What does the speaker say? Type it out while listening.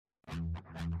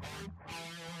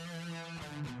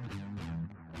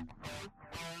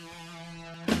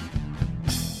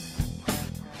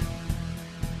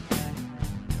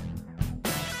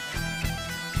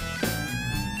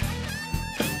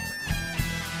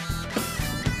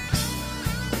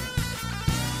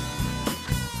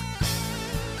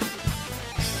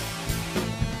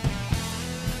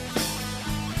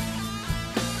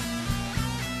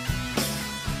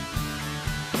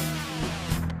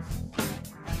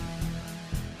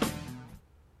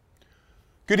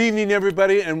Good evening,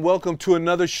 everybody, and welcome to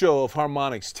another show of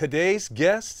Harmonics. Today's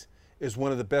guest is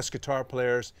one of the best guitar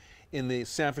players in the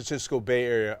San Francisco Bay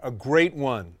Area, a great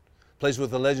one. Plays with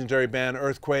the legendary band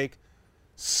Earthquake,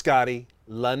 Scotty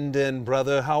London.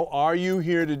 Brother, how are you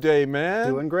here today, man?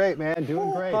 Doing great, man.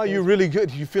 Doing great. Oh, you're really good.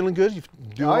 You feeling good? You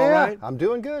doing oh, yeah. all right? I'm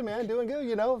doing good, man. Doing good.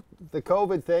 You know, the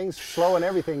COVID thing's slowing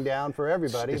everything down for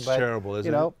everybody. It's but, terrible,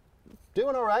 isn't you know, it?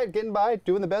 Doing all right, getting by,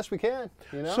 doing the best we can.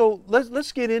 You know. So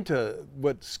let's get into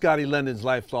what Scotty London's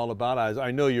life's all about.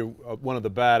 I know you're one of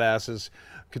the badasses,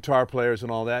 guitar players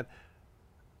and all that.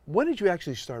 When did you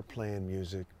actually start playing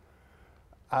music?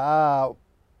 I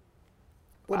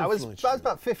was influenced you?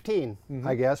 about 15,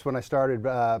 I guess, when I started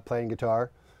playing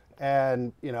guitar,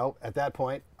 and you know, at that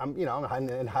point, I'm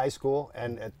in high school,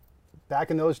 and back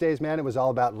in those days, man, it was all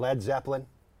about Led Zeppelin,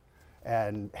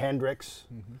 and Hendrix,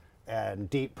 and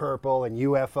Deep Purple, and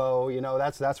UFO. You know,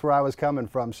 that's where I was coming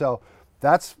from. So,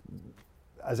 that's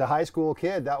as a high school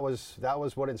kid, that was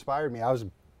what inspired me. I was a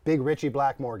big Ritchie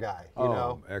Blackmore guy. You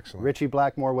know, excellent. Ritchie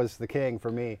Blackmore was the king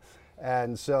for me,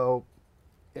 and so,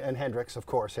 and Hendrix, of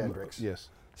course, Hendrix. Yes.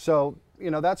 So, you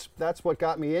know, that's what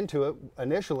got me into it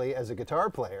initially as a guitar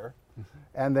player.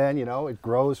 And then, you know, it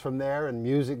grows from there, and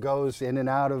music goes in and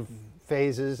out of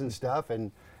phases and stuff,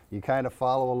 and you kind of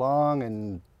follow along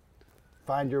and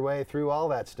find your way through all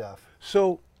that stuff.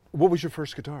 So, what was your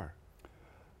first guitar?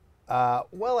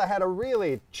 Well, I had a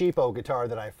really cheapo guitar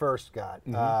that I first got.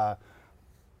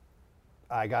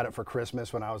 I got it for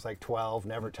Christmas when I was like 12,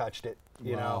 never touched it,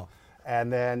 you know.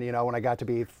 And then, you know, when I got to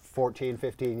be 14,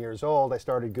 15 years old, I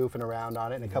started goofing around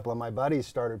on it, and a couple of my buddies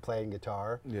started playing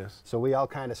guitar. Yes. So we all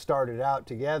kind of started out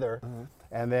together.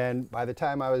 And then by the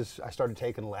time I started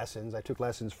taking lessons, I took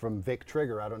lessons from Vic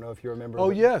Trigger. I don't know if you remember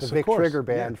the Vic Trigger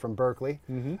band from Berkeley.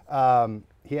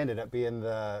 He ended up being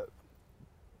the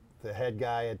head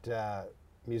guy at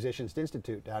Musicians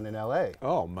Institute down in LA.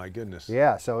 Oh, my goodness.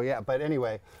 Yeah, so yeah, but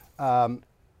anyway,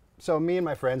 so me and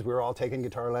my friends, we were all taking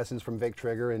guitar lessons from Vic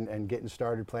Trigger and getting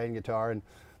started playing guitar. And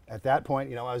at that point,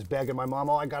 you know, I was begging my mom,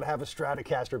 oh, I got to have a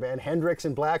Stratocaster band. Hendrix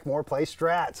and Blackmore play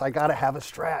Strats. I got to have a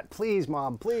Strat. Please,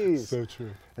 Mom, please. So true.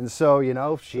 And so, you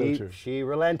know, she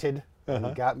relented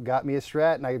and got me a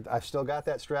Strat. And I still got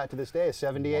that Strat to this day, a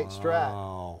 78 Strat.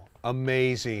 Wow.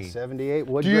 Amazing. 78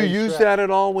 wood Do you use Strat. that at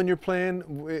all when you're playing?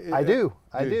 I do.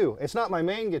 I do. It's not my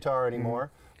main guitar anymore.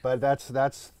 But that's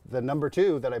the number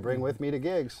 2 that I bring with me to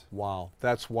gigs. Wow,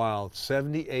 that's wild.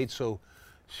 78, so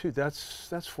shoot, that's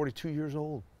 42 years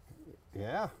old.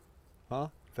 Yeah. Huh?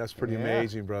 That's pretty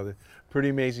amazing, brother. Pretty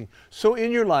amazing. So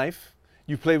in your life,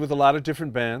 you played with a lot of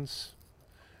different bands.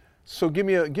 So give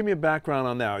me a background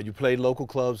on that. You played local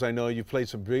clubs. I know you played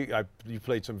some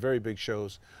very big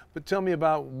shows. But tell me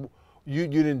about you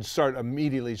didn't start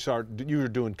immediately. You were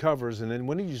doing covers, and then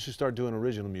when did you start doing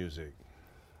original music?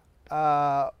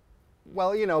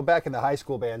 Well, you know, back in the high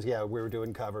school bands, yeah, we were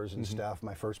doing covers and stuff.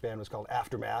 My first band was called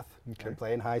Aftermath. I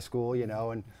played in high school, you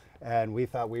know, and we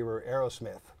thought we were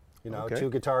Aerosmith. You know, 2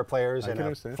 guitar players and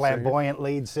a flamboyant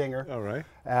lead singer. All right.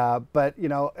 But, you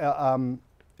know,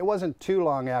 it wasn't too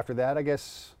long after that, I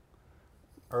guess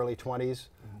early 20s,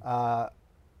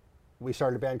 we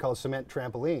started a band called Cement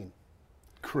Trampoline.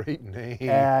 Great name.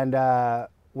 And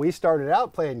we started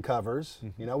out playing covers.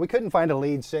 You know, we couldn't find a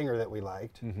lead singer that we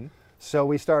liked. So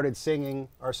we started singing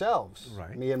ourselves.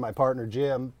 Right. Me and my partner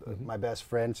Jim, my best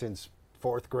friend since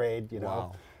 4th grade, you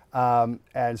know. Wow.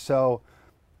 And so,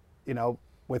 you know,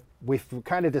 we've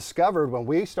kind of discovered when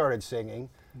we started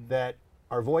singing that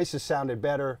our voices sounded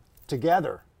better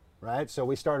together, right? So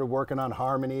we started working on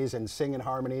harmonies and singing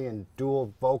harmony and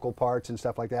dual vocal parts and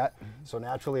stuff like that. So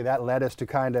naturally that led us to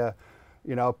kind of,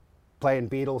 you know,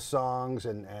 playing Beatles songs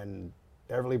and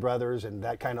Everly Brothers and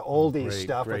that kind of oldies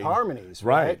stuff with harmonies,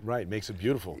 right? Right, makes it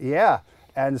beautiful. Yeah,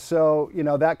 and so, you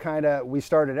know, that kind of, we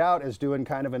started out as doing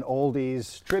kind of an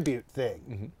oldies tribute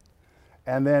thing.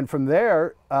 And then from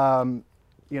there,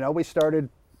 you know, we started,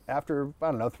 after,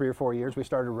 I don't know, 3 or 4 years, we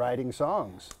started writing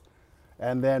songs.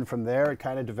 And then from there, it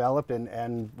kind of developed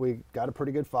and we got a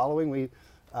pretty good following. We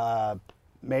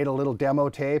made a little demo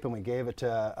tape and we gave it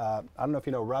to, I don't know if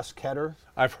you know Russ Ketter.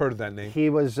 I've heard of that name. He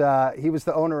was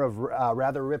the owner of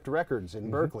Rather Ripped Records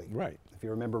in Berkeley. Right. If you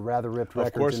remember Rather Ripped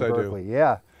Records course in I Berkeley. do.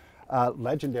 Yeah.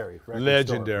 Legendary record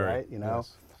Legendary. store, right? You know.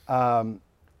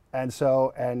 Yes.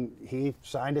 And he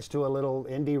signed us to a little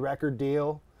indie record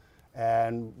deal,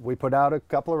 and we put out a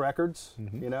couple of records.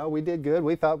 You know, we did good.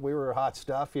 We thought we were hot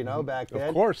stuff, you know, back then.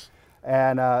 Of course.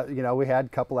 And, you know, we had a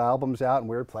couple albums out and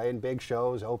we were playing big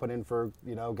shows, opening for,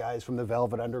 you know, guys from the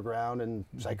Velvet Underground and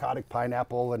Psychotic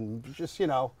Pineapple and just, you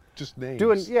know, Just names.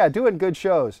 doing good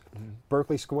shows.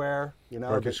 Berkeley Square, you know.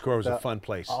 Berkeley Square was a fun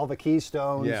place. All the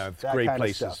Keystones. Yeah, it's that great kind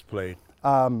places of stuff. to play.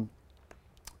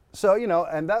 So, you know,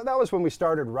 and that was when we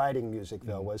started writing music,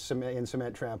 though, was in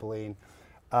Cement Trampoline.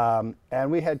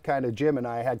 And we had Jim and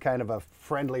I had kind of a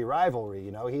friendly rivalry,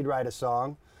 you know. He'd write a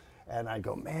song, and I'd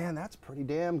go, man, that's pretty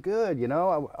damn good, you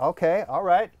know. Okay, all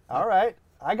right,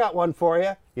 I got one for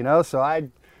you, you know. So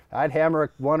I'd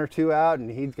hammer one or two out, and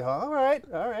he'd go, all right,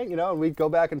 you know, and we'd go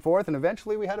back and forth, and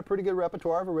eventually we had a pretty good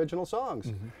repertoire of original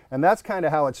songs. And that's kind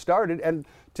of how it started. And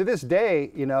to this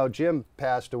day, you know, Jim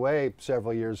passed away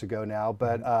several years ago now,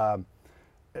 but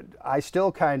I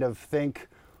still kind of think,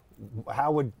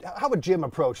 how would Jim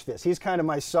approach this? He's kind of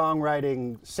my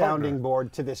songwriting sounding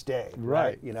board to this day,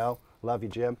 right? You know, love you,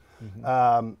 Jim.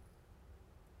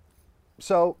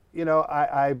 So, you know,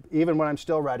 I even when I'm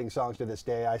still writing songs to this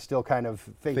day, I still kind of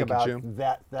think about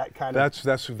that kind of.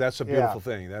 That's a beautiful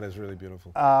thing. That is really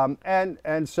beautiful.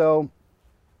 And so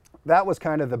that was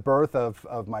kind of the birth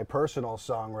of my personal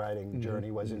songwriting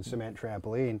journey, was in Cement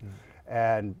Trampoline,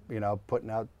 and, you know,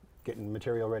 getting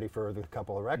material ready for the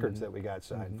couple of records that we got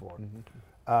signed for.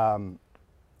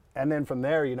 And then from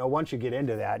there, you know, once you get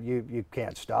into that, you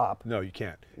can't stop. No, you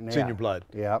can't. It's in your blood.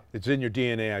 Yeah. It's in your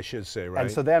DNA, I should say, right?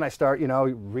 And so then I start, you know,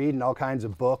 reading all kinds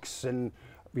of books and,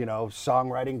 you know,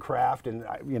 songwriting craft, and,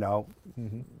 you know,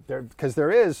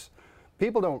 because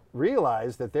people don't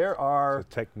realize that there are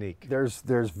it's a technique. There's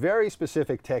very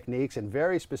specific techniques and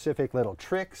very specific little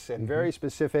tricks and very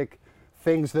specific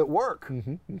things that work.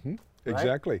 Right?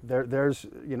 Exactly. There's,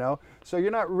 you know, so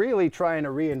you're not really trying to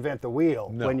reinvent the wheel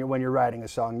when you're writing a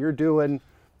song. You're doing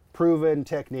proven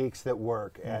techniques that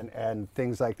work and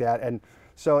things like that. And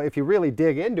so if you really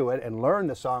dig into it and learn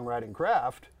the songwriting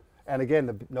craft, and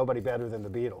again, nobody better than the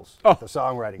Beatles, the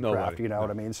songwriting craft. You know what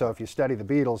I mean? So if you study the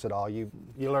Beatles at all, you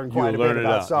learn quite a bit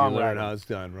about songwriting. You learn how it's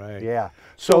done, right? Yeah.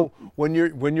 So when you're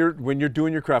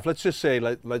doing your craft, let's just say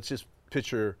let's just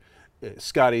picture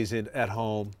Scotty's at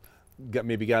home.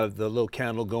 Maybe got the little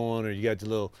candle going, or you got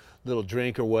the little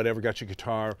drink or whatever. Got your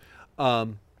guitar.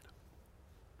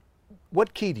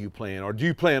 What key do you play in, or do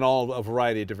you play in a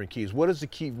variety of different keys? What is the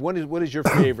key? What is your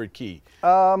favorite key?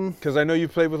 Because I know you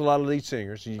played with a lot of lead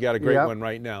singers, and you got a great one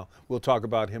right now. We'll talk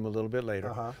about him a little bit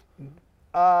later.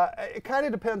 It kind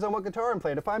of depends on what guitar I'm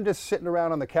playing. If I'm just sitting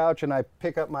around on the couch and I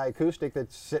pick up my acoustic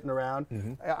that's sitting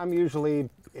around, I'm usually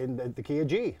in the key of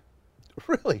G.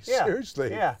 Really? Yeah.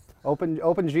 Seriously? Yeah.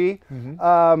 Open G.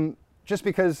 Just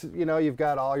because, you know, you've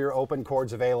got all your open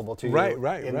chords available to you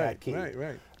in that key.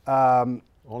 Right.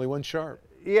 Only one sharp.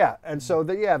 Yeah, and so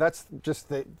that's just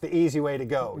the easy way to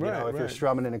go. You know, if you're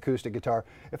strumming an acoustic guitar.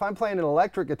 If I'm playing an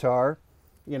electric guitar,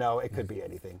 you know, it could be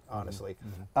anything, honestly.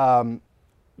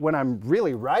 When I'm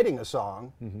really writing a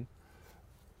song,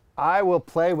 I will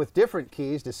play with different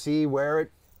keys to see where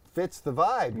it fits the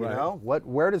vibe, you know?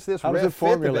 Where does this riff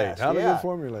fit the best? How does it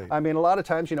formulate? I mean, a lot of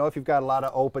times, you know, if you've got a lot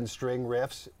of open string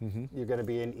riffs, you're going to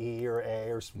be in E or A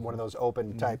or one of those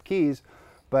open type keys.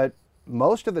 But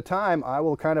most of the time, I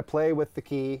will kind of play with the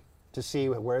key to see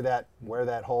where that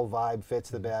whole vibe fits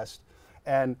the best.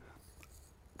 And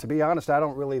to be honest, I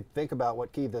don't really think about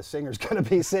what key the singer's going to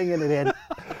be singing it in.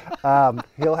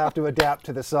 He'll have to adapt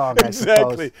to the song, I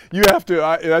suppose. You have to.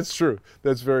 That's true.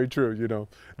 That's very true. You know,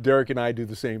 Derek and I do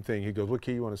the same thing. He goes, "What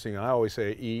key you want to sing?" And I always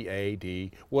say E, A,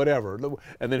 D, whatever.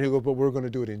 And then he'll go, "But we're going to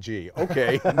do it in G."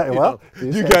 Okay. Well,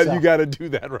 you got to do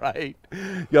that right.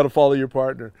 You got to follow your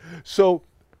partner. So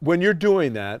when you're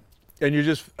doing that, and you're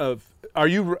just, are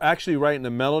you actually writing the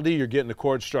melody? You're getting the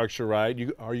chord structure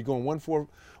right. Are you going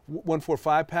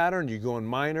 1-4-5 pattern? You going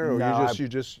minor, or no, you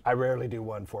just? I rarely do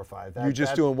 1-4-5. You're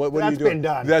just doing what? What are you doing? That's been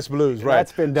done. That's blues, right?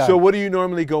 That's been done. So what do you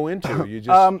normally go into? You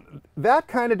just. That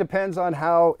kind of depends on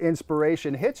how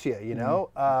inspiration hits you. You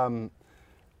know,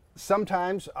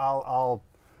 sometimes I'll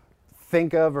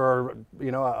think of, or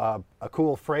you know, a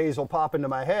cool phrase will pop into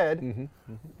my head.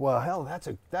 Well, hell,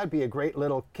 that'd be a great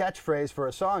little catchphrase for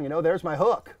a song. You know, there's my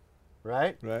hook.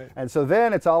 Right? And so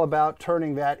then it's all about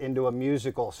turning that into a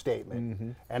musical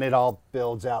statement, and it all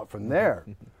builds out from there.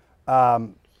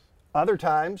 Other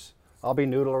times, I'll be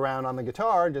noodle around on the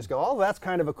guitar and just go, oh, that's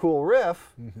kind of a cool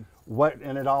riff,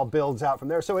 and it all builds out from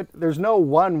there. So there's no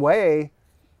one way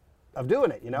of doing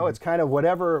it, you know? It's kind of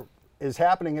whatever is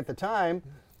happening at the time,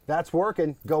 that's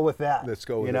working, go with that. Let's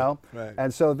go with you know? it. Right.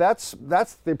 And so that's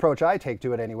the approach I take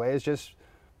to it anyway, is just,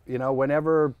 you know,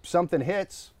 whenever something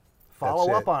hits,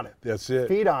 Follow up on it. That's it.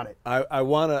 Feed on it. I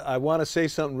wanna say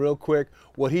something real quick.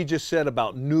 What he just said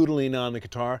about noodling on the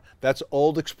guitar, that's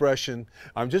old expression.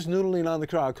 I'm just noodling on the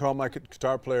guitar. I call my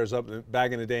guitar players up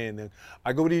back in the day, and then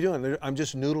I go, "What are you doing?" I'm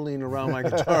just noodling around my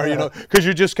guitar, you know, because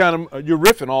you're just kind of you're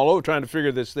riffing all over trying to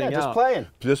figure this thing out. Just playing.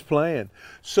 Just playing.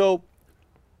 So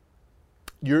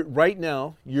right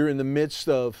now you're in the midst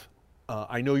of.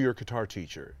 I know you're a guitar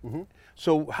teacher.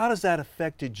 So how does that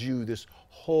affected you? This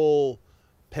whole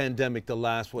pandemic, the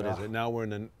last, what is it? Now we're in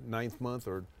the 9th month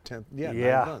or 10th? Yeah,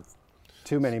 9th month.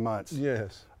 Too many months.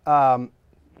 Yes.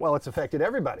 Well, it's affected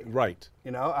everybody. Right.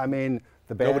 You know, I mean,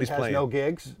 the band Nobody's has playing. no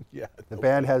gigs. Yeah. The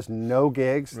band has no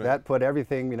gigs. Right. That put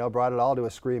everything, you know, brought it all to a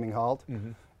screaming halt.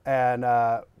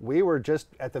 And we were just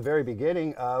at the very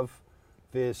beginning of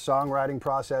the songwriting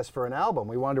process for an album.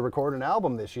 We wanted to record an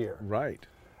album this year. Right.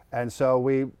 And so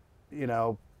we, you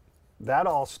know, that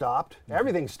all stopped.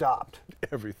 Everything stopped.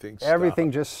 Everything stopped.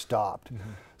 Everything just stopped.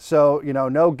 So, you know,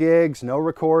 no gigs, no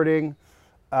recording.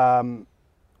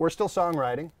 We're still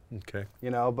songwriting, Okay.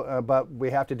 you know, but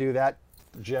we have to do that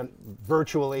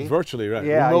virtually. Virtually, right.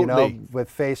 Yeah, Remotely. you know, with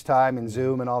FaceTime and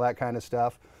Zoom and all that kind of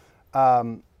stuff.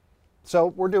 So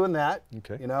we're doing that.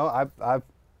 Okay. You know, I've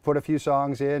put a few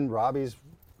songs in. Robbie's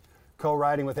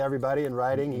co-writing with everybody and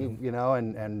writing, he, you know,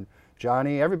 and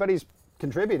Johnny, everybody's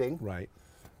contributing. Right.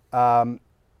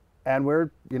 And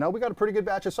we're, you know, we got a pretty good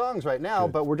batch of songs right now,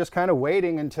 Good. but we're just kind of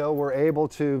waiting until we're able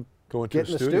to Go into get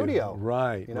in the studio.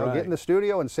 Right. You know, right. get in the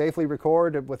studio and safely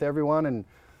record with everyone and,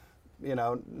 you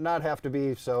know, not have to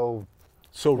be so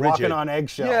rigid. walking on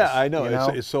eggshells. Yeah, I know. you know?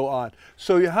 It's so odd.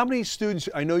 So how many students,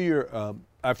 I know you're,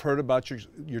 I've heard about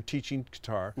your teaching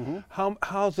guitar.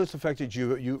 How's this affected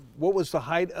you? What was the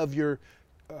height of your,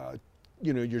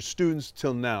 you know, your students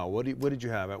till now? What did you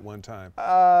have at one time?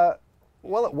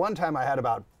 Well, at one time I had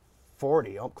about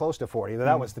 40, close to 40.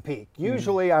 That was the peak.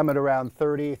 Usually I'm at around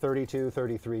 30, 32,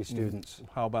 33 students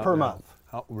How about per now?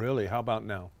 month. Really? How about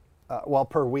now? Well,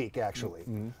 per week, actually.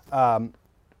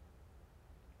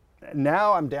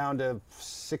 Now I'm down to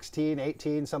 16,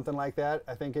 18, something like that,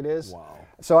 I think it is. Wow.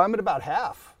 So I'm at about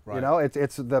half. Right. You know,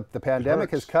 it's the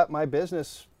pandemic has hurts. cut my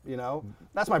business. You know,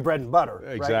 that's my bread and butter.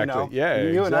 Exactly. Right? You know? Yeah,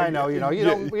 You and I exactly. know. You know,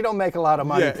 Yeah. we don't make a lot of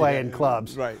money Yeah, playing yeah,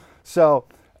 clubs. right. So,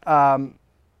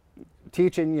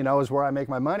 teaching, you know, is where I make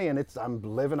my money, and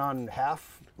I'm living on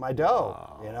half my dough.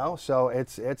 Wow. You know, so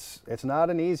it's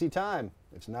not an easy time.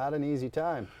 It's not an easy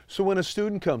time. So when a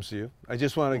student comes to you, I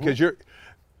just want to, because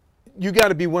you got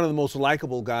to be one of the most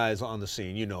likable guys on the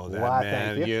scene. You know that, Why,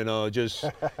 man. thank you. You know,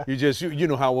 you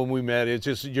know how when we met,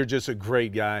 you're just a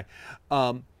great guy.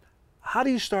 How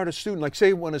do you start a student? Like,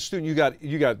 say when a student,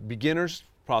 you got beginners,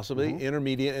 possibly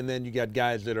intermediate, and then you got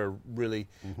guys that are really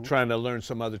trying to learn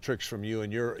some other tricks from you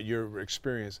and your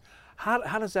experience. How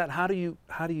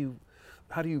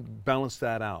do you balance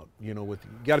that out? You know, you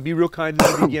got to be real kind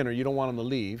to the beginner. You don't want them to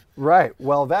leave. Right.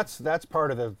 Well, that's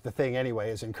part of the thing anyway,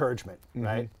 is encouragement,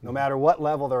 right? No matter what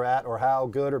level they're at or how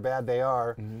good or bad they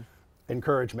are,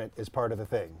 encouragement is part of the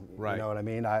thing. Right. You know what I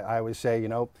mean? I always say, you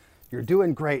know, you're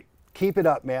doing great. Keep it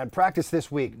up, man. Practice this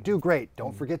week. Do great.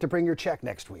 Don't forget to bring your check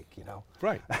next week, you know?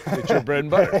 Right. It's your bread and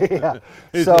butter. Yeah.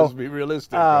 It's So, supposed to be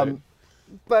realistic, right?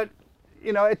 But,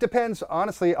 you know, it depends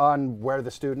honestly on where the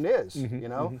student is, you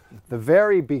know? The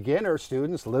very beginner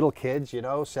students, little kids, you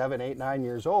know, 7, 8, 9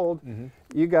 years old,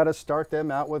 you got to start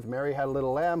them out with Mary Had a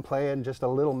Little Lamb, playing just a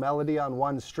little melody on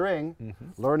one string,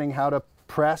 learning how to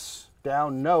press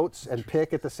down notes and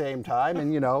pick at the same time,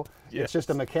 and, you know, it's just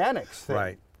a mechanics thing.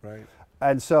 Right, right.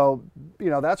 And so,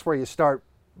 you know, that's where you start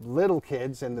little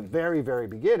kids in the very, very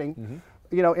beginning.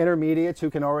 You know, intermediates who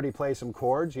can already play some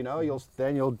chords, you know,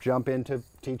 you'll jump into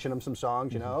teaching them some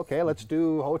songs, you know, okay, let's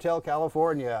do Hotel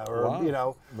California or, Wow. you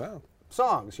know, Wow.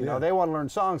 songs, you know, they want to learn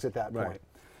songs at that Right.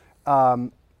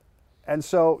 point. And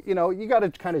so, you know, you got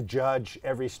to kind of judge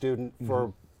every student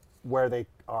for where they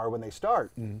are when they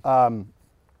start.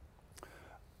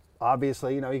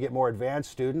 Obviously, you know, you get more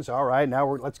advanced students. All right,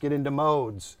 now let's get into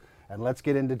modes and let's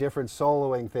get into different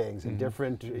soloing things and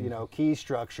different, you know, key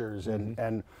structures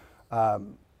and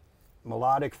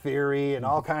melodic theory and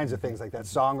all kinds of things like that.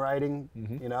 Songwriting,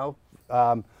 you know.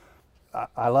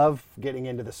 I love getting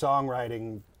into the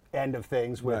songwriting end of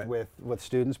things with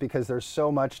students because there's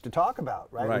so much to talk about,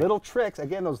 right? Right. Little tricks,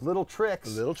 again, those little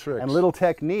tricks Little and little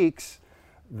techniques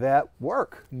that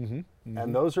work.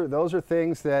 And those are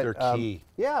things that They're key.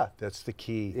 Yeah. That's the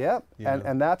key. Yeah. You know?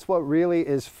 And that's what really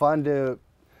is fun to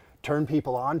turn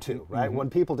people onto, right?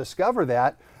 When people discover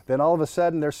that, then all of a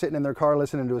sudden they're sitting in their car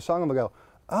listening to a song and they'll go,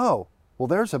 oh, well,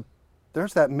 there's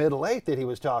that middle eight that he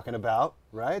was talking about,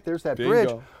 right? There's that Bingo.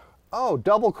 bridge. oh,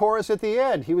 double chorus at the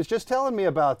end. He was just telling me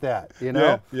about that, you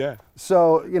know? Yeah, yeah.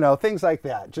 So, you know, things like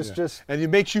that. And it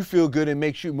makes you feel good and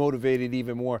makes you motivated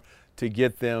even more to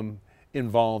get them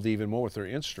involved even more with their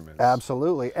instruments.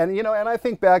 Absolutely. And, you know, and I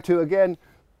think back to, again,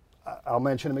 I'll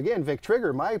mention him again, Vic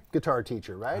Trigger, my guitar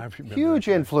teacher, right? Huge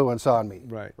influence on me.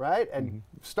 Right. Right? And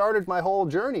started my whole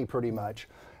journey pretty much.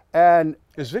 And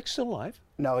is Vic still alive?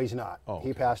 no, he's not. Oh, he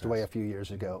okay, passed away a few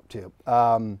years ago, too.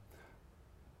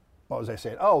 What was I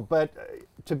saying? Oh, but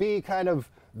to be kind of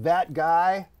that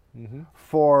guy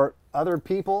for other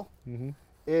people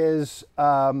is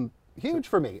huge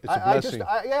for me. It's a blessing.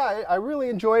 I really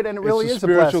enjoy it, and it really it's is a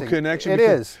spiritual blessing. connection. It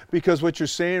because, is. because what you're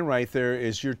saying right there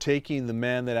is you're taking the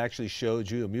man that actually showed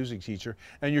you, a music teacher,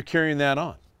 and you're carrying that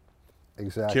on.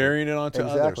 Exactly. Carrying it on to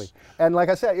others. And like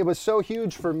I said, it was so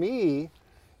huge for me.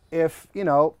 If, you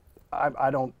know,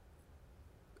 I don't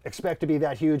expect to be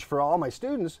that huge for all my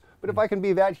students, but if I can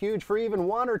be that huge for even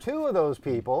one or two of those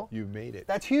people, You made it.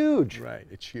 that's huge. Right,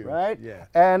 it's huge. Right? Yeah.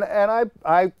 And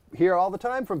I hear all the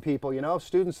time from people, you know,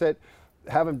 students that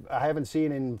I haven't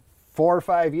seen in 4 or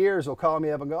 5 years will call me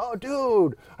up and go, oh,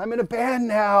 dude, I'm in a band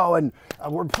now, and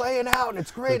we're playing out, and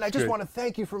it's great, and I just great. want to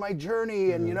thank you for my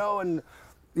journey, and, you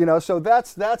know, so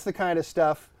that's the kind of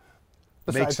stuff,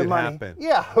 besides Makes the it money. happen.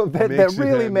 Yeah, that Makes it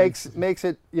really happen. makes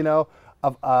it, you know,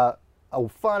 a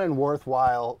fun and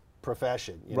worthwhile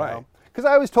profession, you Right. know? Because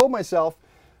I always told myself,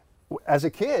 as a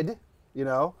kid, you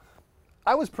know,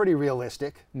 I was pretty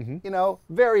realistic. You know,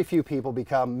 very few people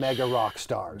become mega rock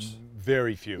stars,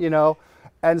 Very few. you know?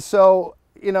 And so,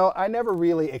 you know, I never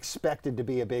really expected to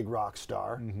be a big rock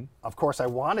star. Of course, I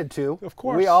wanted to. Of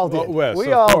course. We all did. Well, yes, we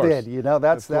of all course. did, you know?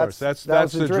 That's Of course. That's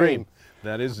was the dream.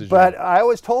 That is the dream. But I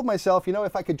always told myself, you know,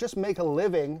 if I could just make a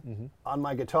living on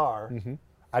my guitar,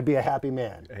 I'd be a happy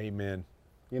man, Amen.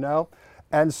 you know?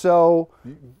 And so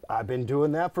I've been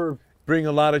doing that for Bring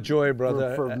a lot of joy,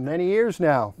 brother. for many years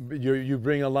now. You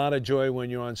bring a lot of joy when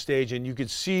you're on stage, and you can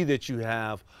see that you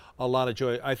have a lot of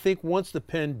joy. I think once the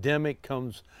pandemic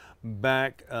comes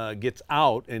back, gets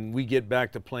out, and we get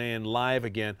back to playing live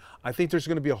again, I think there's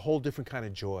going to be a whole different kind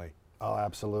of joy. Oh,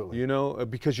 absolutely. You know,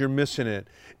 because you're missing it.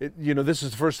 You know, this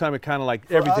is the first time it kind of like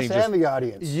For everything us just. and the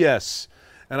audience. Yes,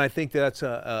 and I think that's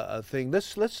a thing.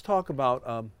 Let's talk about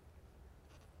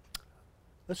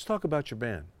your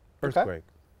band, Okay. Earthquake.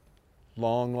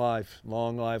 Long life,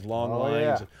 long life, long Oh,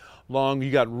 lines, yeah. long.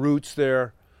 You got roots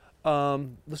there.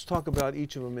 Let's talk about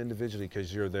each of them individually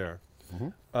because you're there.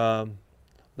 We'll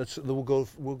go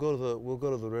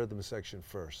to the rhythm section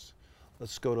first.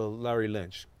 Let's go to Larry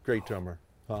Lynch, great drummer,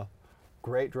 huh?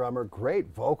 Great drummer, great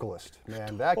vocalist.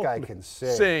 Man, that guy can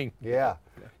sing. Sing. Yeah.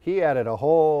 He added a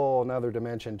whole nother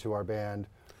dimension to our band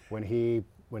when he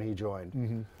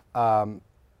joined.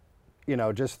 You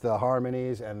know, just the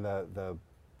harmonies and the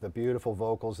beautiful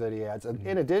vocals that he adds,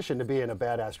 in addition to being a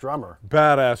badass drummer.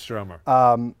 Badass drummer.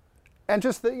 And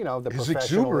just the His professionalism.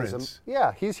 exuberance.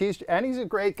 Yeah, he's a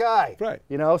great guy. Right.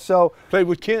 You know, so Played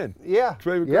with Ken. yeah,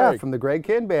 Played with yeah, Greg. from the Greg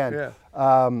Kinn band.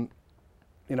 Yeah.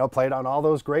 You know, played on all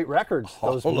those great records,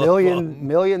 those All of them.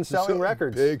 million selling So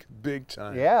records. Big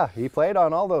time. Yeah, he played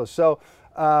on all those. So,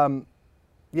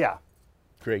 yeah,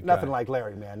 Great nothing guy. like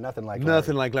Larry, man. Nothing like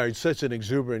Nothing Larry. like Larry. Such an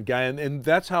exuberant guy, and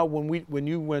that's how when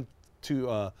you went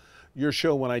to your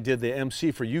show when I did the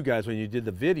MC for you guys when you did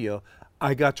the video,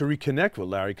 I got to reconnect with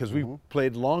Larry because we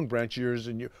played Long Branch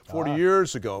 40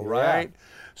 years ago, right?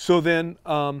 So then,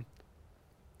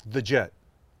 the Jet.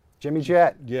 Jimmy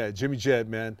Jett. Yeah, Jimmy Jett,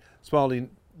 man. Spalding,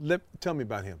 tell me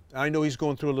about him. I know he's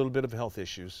going through a little bit of health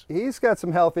issues. He's got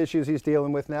some health issues he's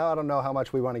dealing with now. I don't know how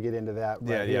much we want to get into that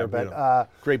right here, we but don't.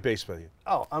 Great bass player.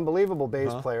 oh, unbelievable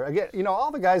bass player. Again, you know,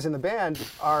 all the guys in the band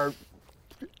are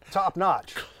top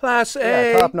notch. Class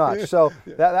A. Yeah, top notch. So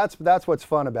that's what's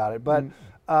fun about it. But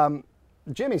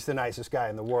Jimmy's the nicest guy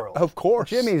in the world. Of course.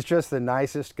 Jimmy's just the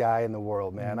nicest guy in the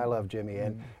world, man. I love Jimmy,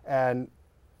 and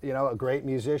you know, a great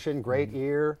musician, great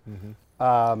ear.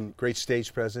 Great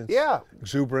stage presence. Yeah.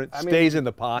 Exuberant. I mean, stays in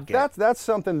the pocket. That's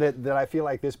something that I feel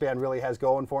like this band really has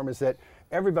going for them, is that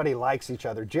everybody likes each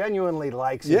other, genuinely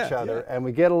likes each other, and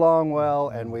we get along well,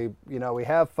 and we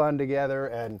have fun together,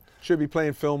 and Should be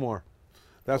playing Fillmore.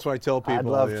 That's what I tell people. I'd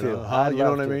love you to. know, huh? I'd You know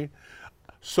love what I to. mean?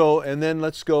 So, and then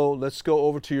let's go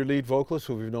over to your lead vocalist,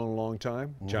 who we've known a long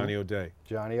time, Johnny O'Day.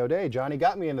 Johnny O'Day. Johnny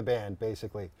got me in the band,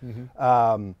 basically.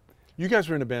 You guys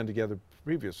were in a band together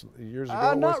previous years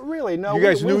ago. Not really. No, you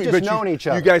guys we've knew, just but known each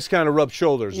other. You guys kind of rubbed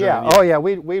shoulders. Yeah. then, Oh yeah.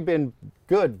 We've been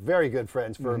very good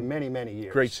friends for many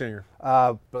years. Great singer.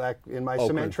 Back in my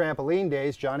cement Oakland. trampoline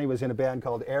days, Johnny was in a band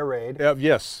called Air Raid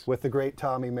Yes. with the great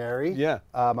Tommy Mary. Yeah.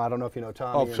 I don't know if you know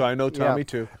Tommy. Oh, so I know Tommy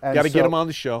too. And Got to get so- him on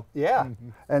the show. Yeah.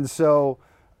 And so,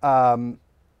 And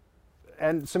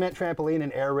Cement Trampoline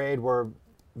and Air Raid were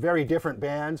very different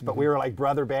bands, but we were like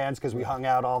brother bands because we hung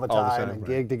out all the time and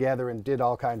right. gigged together and did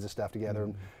all kinds of stuff together.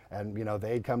 And you know,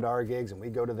 they'd come to our gigs and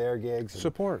we'd go to their gigs. And,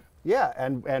 Support. yeah,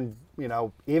 and you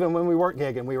know, even when we weren't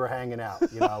gigging, we were hanging out.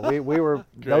 You know, we were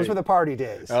those were the party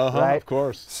days, right? Of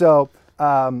course. So,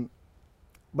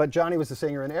 but Johnny was the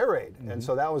singer in Air Raid, and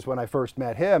so that was when I first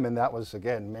met him, and that was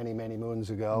again many moons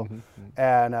ago.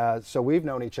 And so we've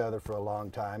known each other for a long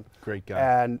time. Great guy.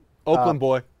 And Oakland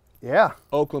boy. yeah,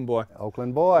 Oakland boy.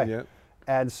 Oakland boy. Yeah.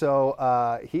 And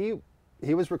so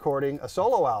he was recording a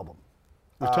solo album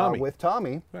With Tommy. With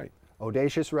Tommy, Right.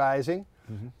 Audacious Rising,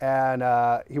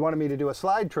 and he wanted me to do a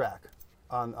slide track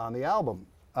on the album.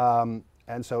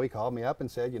 And so he called me up and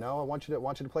said, you know, I want you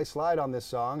to play slide on this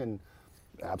song. And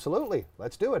absolutely,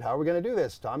 let's do it. How are we going to do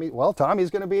this, Tommy? Well, Tommy's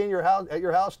going to be in your house at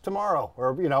your house tomorrow,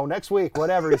 or you know, next week,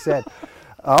 whatever. He said.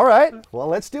 All right, well,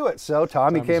 let's do it. So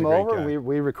Tommy's came over.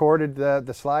 We recorded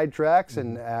the slide tracks,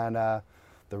 and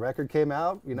the record came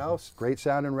out. You know, great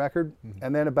sounding record.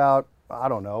 And then about I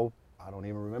don't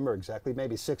even remember exactly,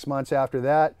 maybe 6 months after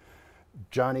that,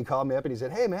 Johnny called me up and he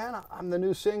said, "Hey man, I'm the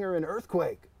new singer in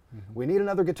Earthquake. We need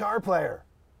another guitar player."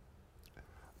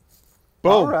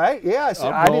 Boom. All right, yeah. I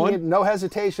said, I going. didn't no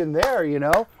hesitation there. You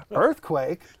know,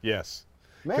 Earthquake, Yes.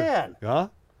 man. Huh?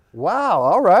 Wow.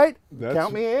 All right, That's-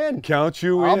 count me in. Count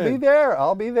you I'll in. be there.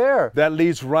 I'll be there. That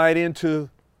leads right into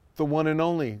the one and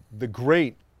only, the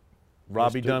great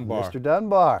Robbie Dunbar. Mr.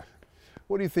 Dunbar.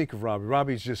 What do you think of Robbie?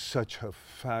 Robbie's just such a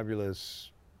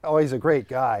fabulous. Oh, he's a great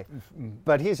guy,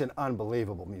 but he's an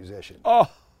unbelievable musician.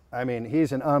 Oh, I mean,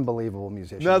 he's an unbelievable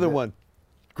musician. another one.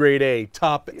 Grade A,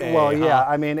 top A. Well, yeah.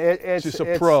 huh? I mean, it's Just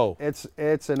a pro.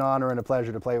 It's an honor and a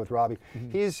pleasure to play with Robbie.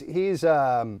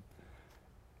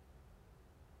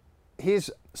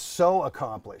 He's so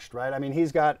accomplished, right? I mean,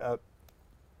 he's got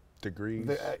Degrees.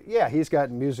 he's got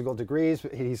musical degrees.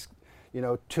 He's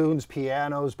tunes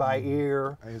pianos by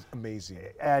ear. It's amazing.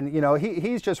 And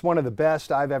he's just one of the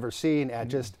best I've ever seen at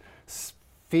just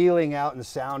feeling out and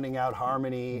sounding out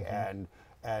harmony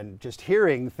and just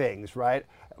hearing things, right?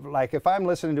 Like if I'm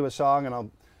listening to a song and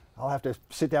I'll have to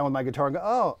sit down with my guitar and go,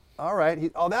 oh, all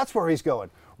right, that's where he's going.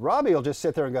 Robbie will just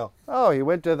sit there and go, oh, he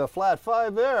went to the flat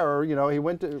 5 there, or he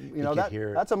went to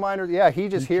that's a minor. Yeah, he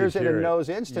just hears it and knows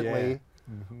instantly,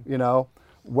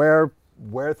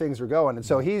 where things are going. And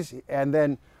so and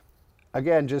then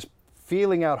again, just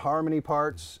feeling out harmony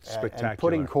parts and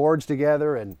putting chords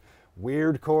together and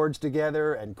weird chords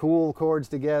together and cool chords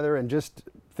together and just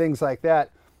things like that.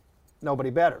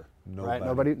 Nobody better, right?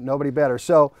 Nobody better.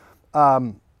 So,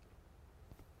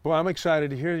 well, I'm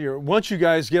excited to hear once you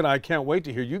guys I can't wait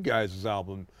to hear you guys'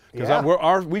 album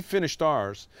because we finished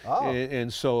ours,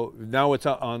 and so now it's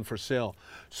on for sale.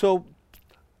 So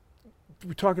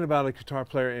we're talking about a guitar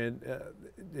player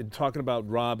and talking about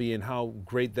Robbie and how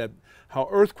great how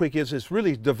Earthquake is. It's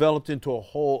really developed into a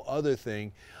whole other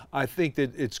thing. I think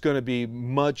that it's going to be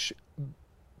much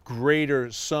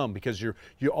greater sum because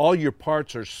all your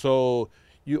parts are so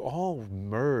you all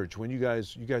merge when you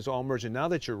guys all merge, and now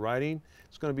that you're writing,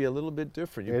 it's going to be a little bit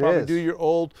different. You probably do your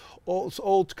old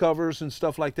covers and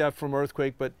stuff like that from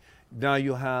Earthquake, but now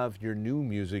you'll have your new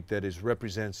music that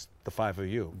represents the 5 of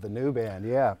you. The new band,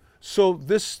 yeah. So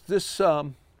this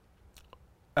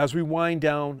as we wind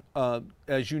down,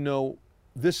 as you know,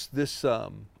 this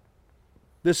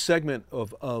segment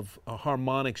of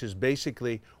harmonics is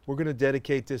basically we're going to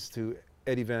dedicate this to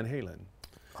Eddie Van Halen.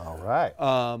 All right.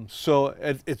 So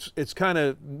it's kind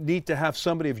of neat to have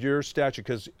somebody of your stature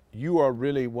because you are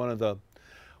really one of the.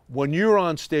 When you're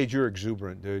on stage, you're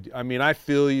exuberant, dude. I mean, I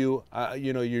feel you.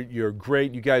 You're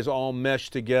great. You guys all mesh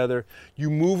together. You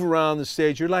move around the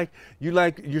stage.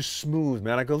 You're smooth,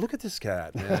 man. I go, look at this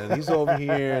cat, man. He's over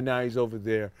here, and now he's over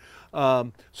there.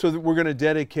 So we're going to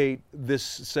dedicate this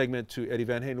segment to Eddie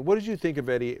Van Halen. What did you think of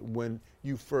Eddie when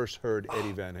you first heard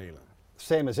Eddie Van Halen?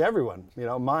 Same as everyone,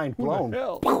 mind blown.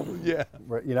 Who the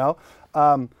hell? Yeah.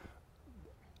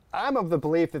 I'm of the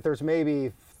belief that there's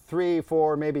maybe 3,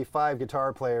 4, maybe 5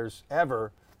 guitar players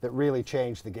ever that really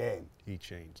changed the game. He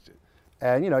changed it.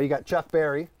 And you got Chuck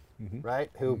Berry,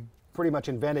 right, who pretty much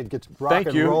invented rock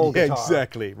and roll guitar.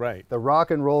 Exactly, right. The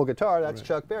rock and roll guitar, that's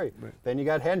Chuck Berry. Right. Then you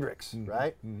got Hendrix,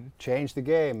 right? Changed the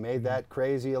game, made that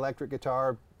crazy electric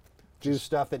guitar do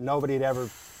stuff that nobody had ever,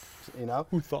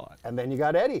 Who thought? And then you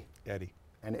got Eddie.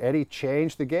 And Eddie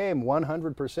changed the game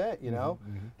 100%,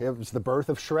 It was the birth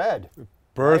of shred.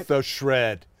 Of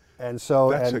shred. And so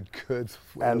that's a good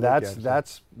way and to look at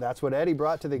it. that's what Eddie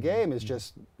brought to the game is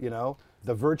just, the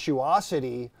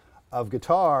virtuosity of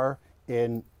guitar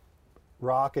in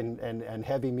rock and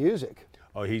heavy music.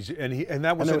 Oh, and that was And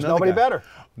there was another nobody guy. better.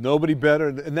 Nobody better,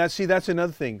 and that's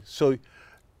another thing. So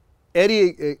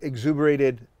Eddie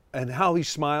exuberated, and how he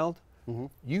smiled.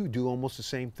 You do almost the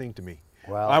same thing to me.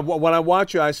 Wow. When I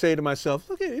watch you, I say to myself,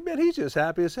 look at him, man, he's just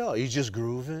happy as hell. He's just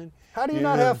grooving. How do you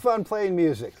not have fun playing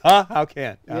music? Huh? How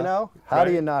can? You know? How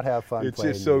do you not have fun It's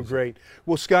playing just so music? great.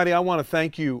 Well, Scotty, I want to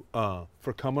thank you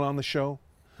for coming on the show.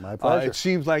 My pleasure. It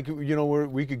seems like, you know,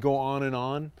 we could go on and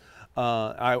on.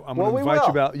 I'm Well, going to we invite will.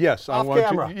 you about, yes. I Off want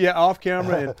camera. To, yeah, off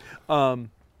camera.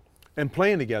 And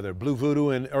playing together. Blue Voodoo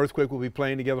and Earthquake will be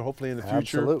playing together hopefully in the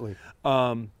future. Absolutely.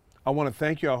 I want to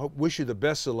thank you. Wish you the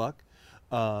best of luck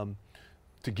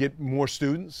to get more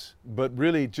students, but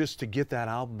really just to get that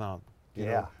album out. You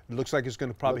know? It looks like it's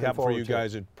going to probably Looking happen for forward you to it.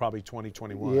 guys in probably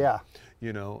 2021. Yeah.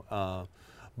 You know,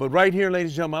 but right here,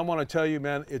 ladies and gentlemen, I want to tell you,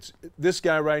 man, it's this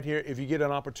guy right here. If you get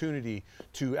an opportunity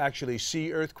to actually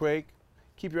see Earthquake,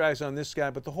 keep your eyes on this guy,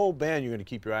 but the whole band you're going to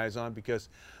keep your eyes on because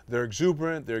they're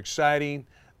exuberant, they're exciting.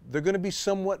 They're going to be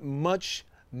somewhat much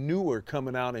newer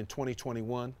coming out in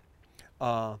 2021.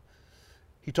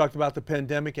 He talked about the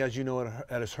pandemic, as you know, it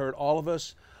has hurt all of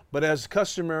us. But as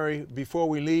customary, before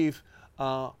we leave,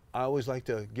 I always like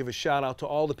to give a shout out to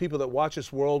all the people that watch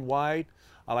us worldwide.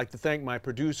 I'd like to thank my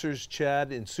producers,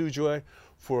 Chad and Sujoy,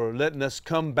 for letting us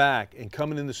come back and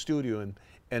coming in the studio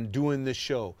and doing this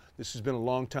show. This has been a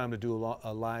long time to do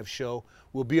a live show.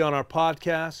 We'll be on our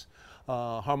podcast,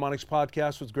 Harmonics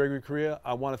Podcast with Gregory Correa.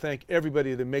 I want to thank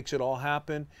everybody that makes it all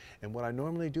happen. And what I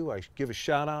normally do, I give a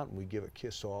shout out and we give a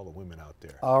kiss to all the women out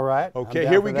there. All right. Okay,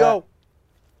 here we go.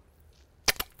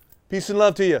 Peace and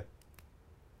love to you.